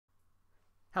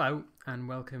Hello and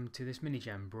welcome to this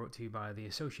mini-gem brought to you by the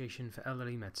Association for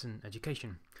Elderly Medicine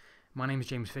Education. My name is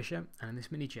James Fisher, and in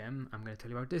this mini-gem I'm going to tell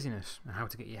you about dizziness and how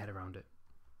to get your head around it.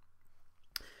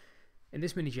 In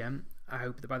this mini-gem, I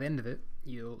hope that by the end of it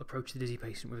you'll approach the dizzy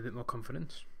patient with a bit more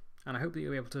confidence, and I hope that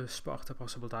you'll be able to spot a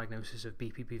possible diagnosis of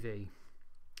BPPV.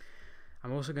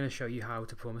 I'm also going to show you how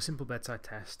to perform a simple bedside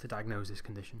test to diagnose this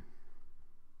condition.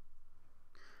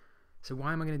 So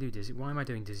why am I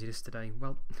doing dizziness today?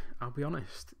 Well, I'll be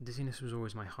honest, dizziness was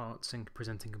always my heart-sink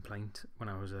presenting complaint when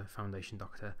I was a foundation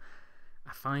doctor.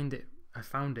 I found it,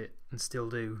 and still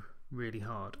do, really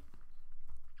hard.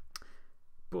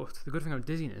 But the good thing about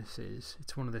dizziness is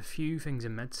it's one of the few things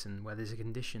in medicine where there's a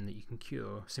condition that you can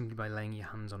cure simply by laying your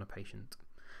hands on a patient.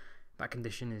 That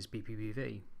condition is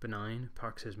BPPV, benign,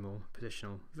 paroxysmal,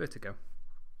 positional, vertigo.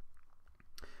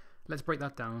 Let's break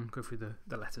that down, go through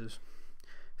the letters.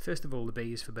 First of all, the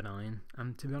B is for benign,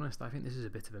 and to be honest, I think this is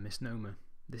a bit of a misnomer.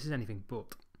 This is anything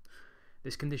but.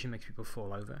 This condition makes people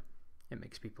fall over, it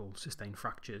makes people sustain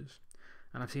fractures,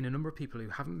 and I've seen a number of people who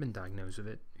haven't been diagnosed with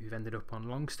it, who've ended up on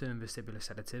long-term vestibular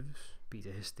sedatives,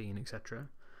 beta-histine, etc.,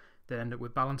 that end up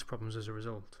with balance problems as a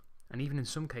result, and even in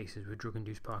some cases with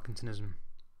drug-induced Parkinsonism.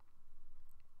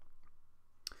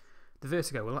 The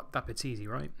vertigo, well that bit's easy,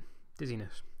 right?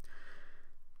 Dizziness.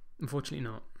 Unfortunately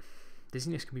not.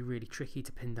 Dizziness can be really tricky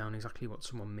to pin down exactly what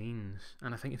someone means,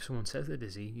 and I think if someone says they're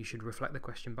dizzy, you should reflect the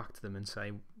question back to them and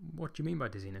say, what do you mean by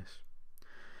dizziness?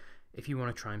 If you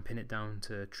want to try and pin it down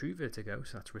to true vertigo,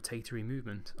 so that's rotatory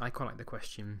movement, I quite like the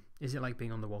question, is it like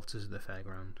being on the walters of the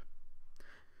fairground?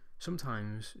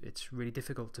 Sometimes it's really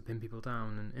difficult to pin people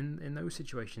down, and in those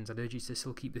situations I'd urge you to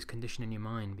still keep this condition in your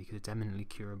mind because it's eminently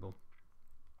curable.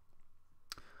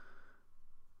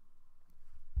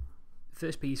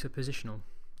 First P is for positional.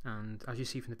 And as you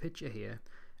see from the picture here,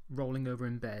 rolling over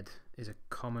in bed is a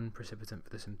common precipitant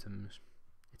for the symptoms.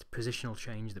 It's positional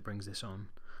change that brings this on.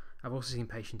 I've also seen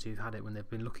patients who've had it when they've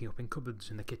been looking up in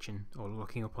cupboards in the kitchen or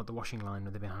looking up at the washing line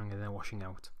when they've been hanging their washing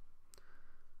out.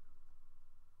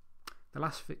 The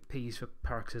last P is for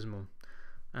paroxysmal,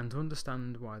 and to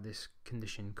understand why this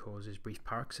condition causes brief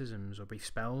paroxysms or brief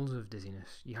spells of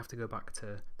dizziness, you have to go back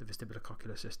to the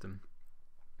vestibulocochlear system.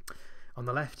 On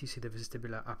the left you see the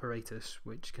vestibular apparatus,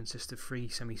 which consists of 3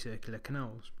 semicircular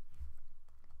canals.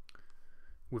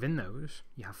 Within those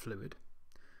you have fluid,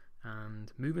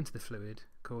 and movement of the fluid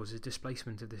causes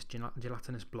displacement of this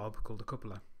gelatinous blob called a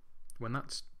cupula. When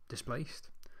that's displaced,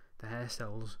 the hair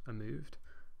cells are moved,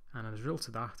 and as a result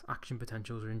of that, action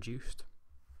potentials are induced,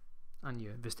 and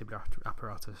your vestibular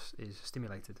apparatus is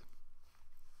stimulated.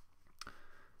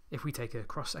 If we take a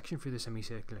cross-section through the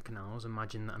semicircular canals,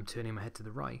 imagine that I'm turning my head to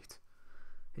the right.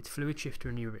 It's fluid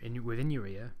shifter within your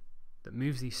ear that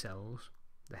moves these cells,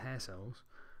 the hair cells,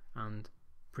 and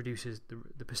produces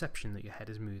the perception that your head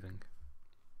is moving.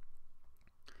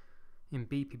 In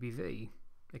BPPV,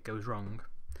 it goes wrong,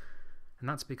 and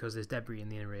that's because there's debris in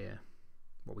the inner ear,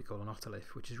 what we call an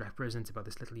otolith, which is represented by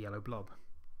this little yellow blob.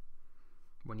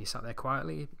 When you're sat there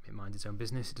quietly, it minds its own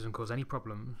business, it doesn't cause any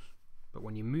problems, but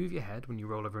when you move your head, when you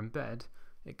roll over in bed,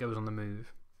 it goes on the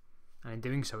move, and in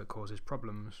doing so it causes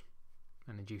problems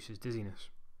and induces dizziness.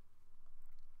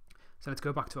 So let's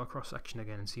go back to our cross-section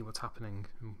again and see what's happening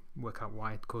and work out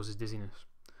why it causes dizziness.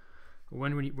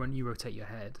 When you rotate your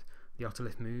head, the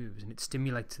otolith moves and it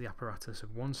stimulates the apparatus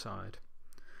of one side.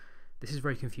 This is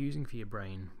very confusing for your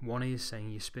brain. One is saying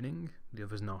you're spinning, the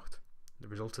other's not. The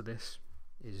result of this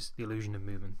is the illusion of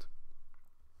movement.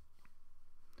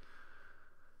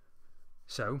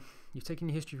 So, you've taken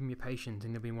your history from your patient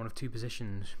and you'll be in one of two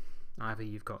positions. Either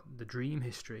you've got the dream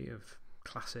history of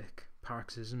classic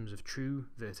paroxysms of true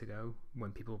vertigo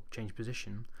when people change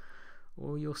position,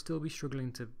 or you'll still be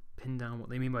struggling to pin down what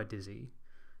they mean by dizzy,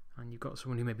 and you've got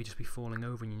someone who may just be falling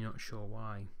over and you're not sure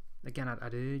why. Again,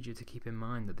 I'd urge you to keep in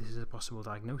mind that this is a possible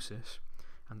diagnosis,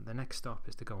 and the next stop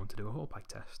is to go on to do a Hallpike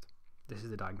test. This is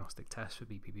the diagnostic test for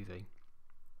BPPV.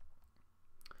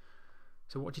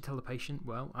 So what do you tell the patient?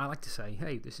 Well, I like to say,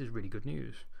 hey, this is really good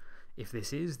news. If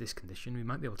this is this condition, we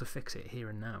might be able to fix it here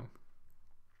and now.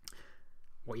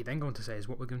 What you're then going to say is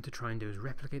what we're going to try and do is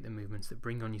replicate the movements that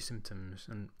bring on your symptoms,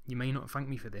 and you may not thank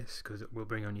me for this because it will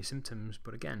bring on your symptoms,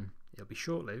 but again, it'll be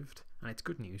short-lived and it's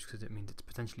good news because it means it's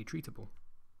potentially treatable.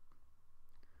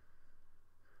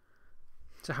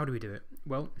 So how do we do it?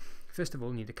 Well, first of all,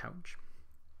 you need a couch.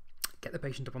 Get the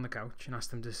patient up on the couch and ask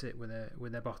them to sit with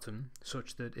their bottom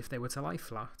such that if they were to lie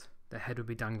flat, their head would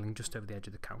be dangling just over the edge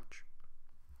of the couch.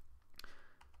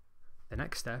 The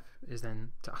next step is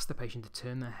then to ask the patient to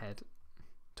turn their head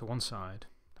to one side,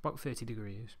 about 30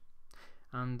 degrees,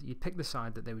 and you'd pick the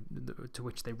side to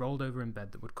which they rolled over in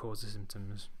bed that would cause the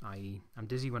symptoms, i.e. I'm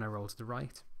dizzy when I roll to the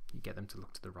right, you get them to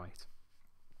look to the right.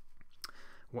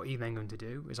 What you're then going to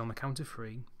do is, on the count of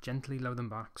 3, gently lower them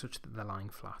back such that they're lying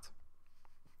flat.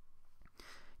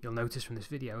 You'll notice from this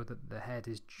video that the head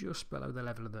is just below the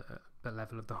level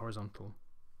of the horizontal.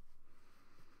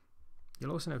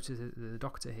 You'll also notice that the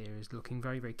doctor here is looking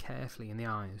very, very carefully in the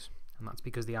eyes, and that's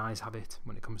because the eyes have it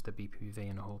when it comes to BPPV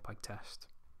and a Hallpike test.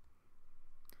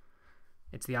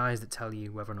 It's the eyes that tell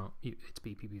you whether or not it's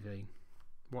BPPV.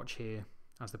 Watch here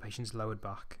as the patient's lowered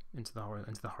back into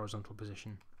the horizontal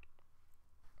position.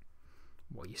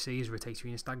 What you see is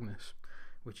rotatory nystagmus,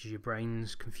 which is your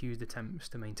brain's confused attempts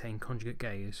to maintain conjugate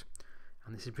gaze,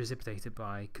 and this is precipitated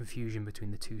by confusion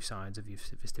between the two sides of your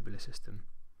vestibular system.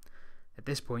 At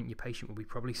this point, your patient will be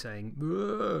probably saying,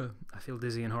 "I feel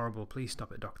dizzy and horrible, please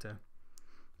stop it, doctor."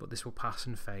 But this will pass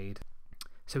and fade.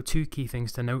 So 2 key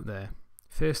things to note there.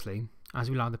 Firstly, as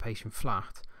we lie the patient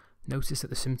flat, notice that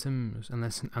the symptoms and the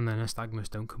nystagmus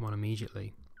don't come on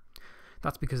immediately.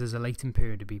 That's because there's a latent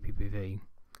period of BPPV.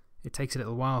 It takes a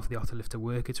little while for the otolith to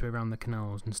work its way around the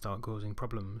canals and start causing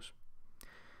problems.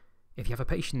 If you have a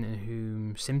patient in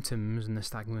whom symptoms and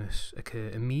nystagmus occur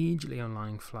immediately on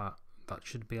lying flat, that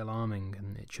should be alarming,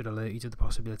 and it should alert you to the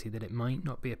possibility that it might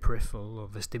not be a peripheral or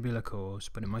vestibular cause,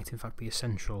 but it might in fact be a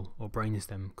central or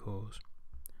brainstem cause.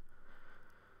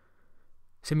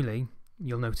 Similarly,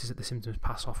 you'll notice that the symptoms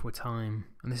pass off with time,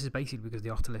 and this is basically because the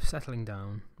otolith settling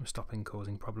down or stopping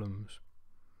causing problems.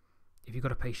 If you've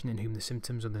got a patient in whom the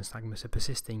symptoms of the nystagmus are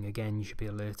persisting, again you should be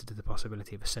alerted to the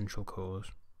possibility of a central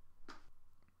cause.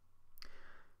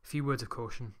 A few words of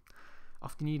caution.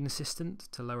 Often you need an assistant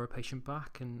to lower a patient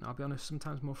back, and I'll be honest,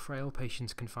 sometimes more frail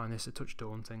patients can find this a touch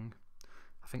daunting.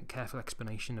 I think careful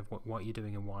explanation of what you're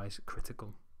doing and why is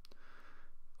critical.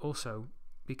 Also,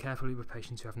 be careful with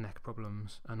patients who have neck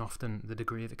problems, and often the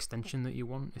degree of extension that you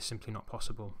want is simply not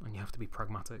possible, and you have to be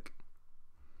pragmatic.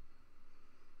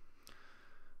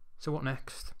 So what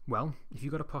next? Well, if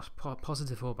you've got a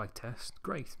positive Hallpike test,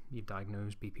 great, you've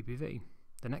diagnosed BPPV.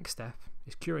 The next step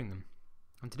is curing them.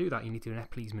 And to do that, you need to do an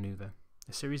Epley's manoeuvre,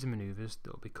 a series of manoeuvres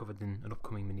that will be covered in an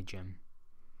upcoming mini-gem.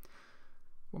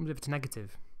 What happens if it's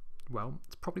negative? Well,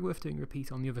 it's probably worth doing a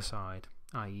repeat on the other side,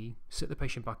 i.e. sit the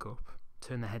patient back up,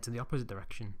 turn their head to the opposite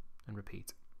direction, and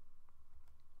repeat.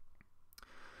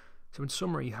 So in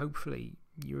summary, hopefully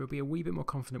you will be a wee bit more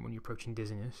confident when you're approaching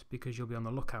dizziness, because you'll be on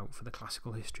the lookout for the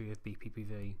classical history of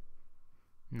BPPV.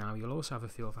 Now you'll also have a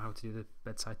feel for how to do the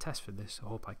bedside test for this,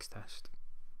 Hallpike test.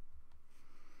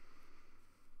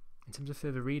 In terms of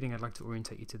further reading, I'd like to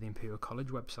orientate you to the Imperial College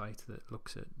website that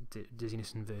looks at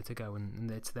dizziness and vertigo, and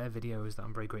it's their videos that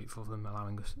I'm very grateful for them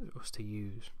allowing us to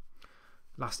use.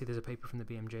 Lastly, there's a paper from the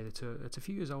BMJ it's a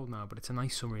few years old now, but it's a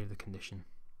nice summary of the condition.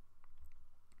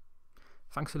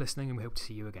 Thanks for listening, and we hope to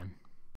see you again.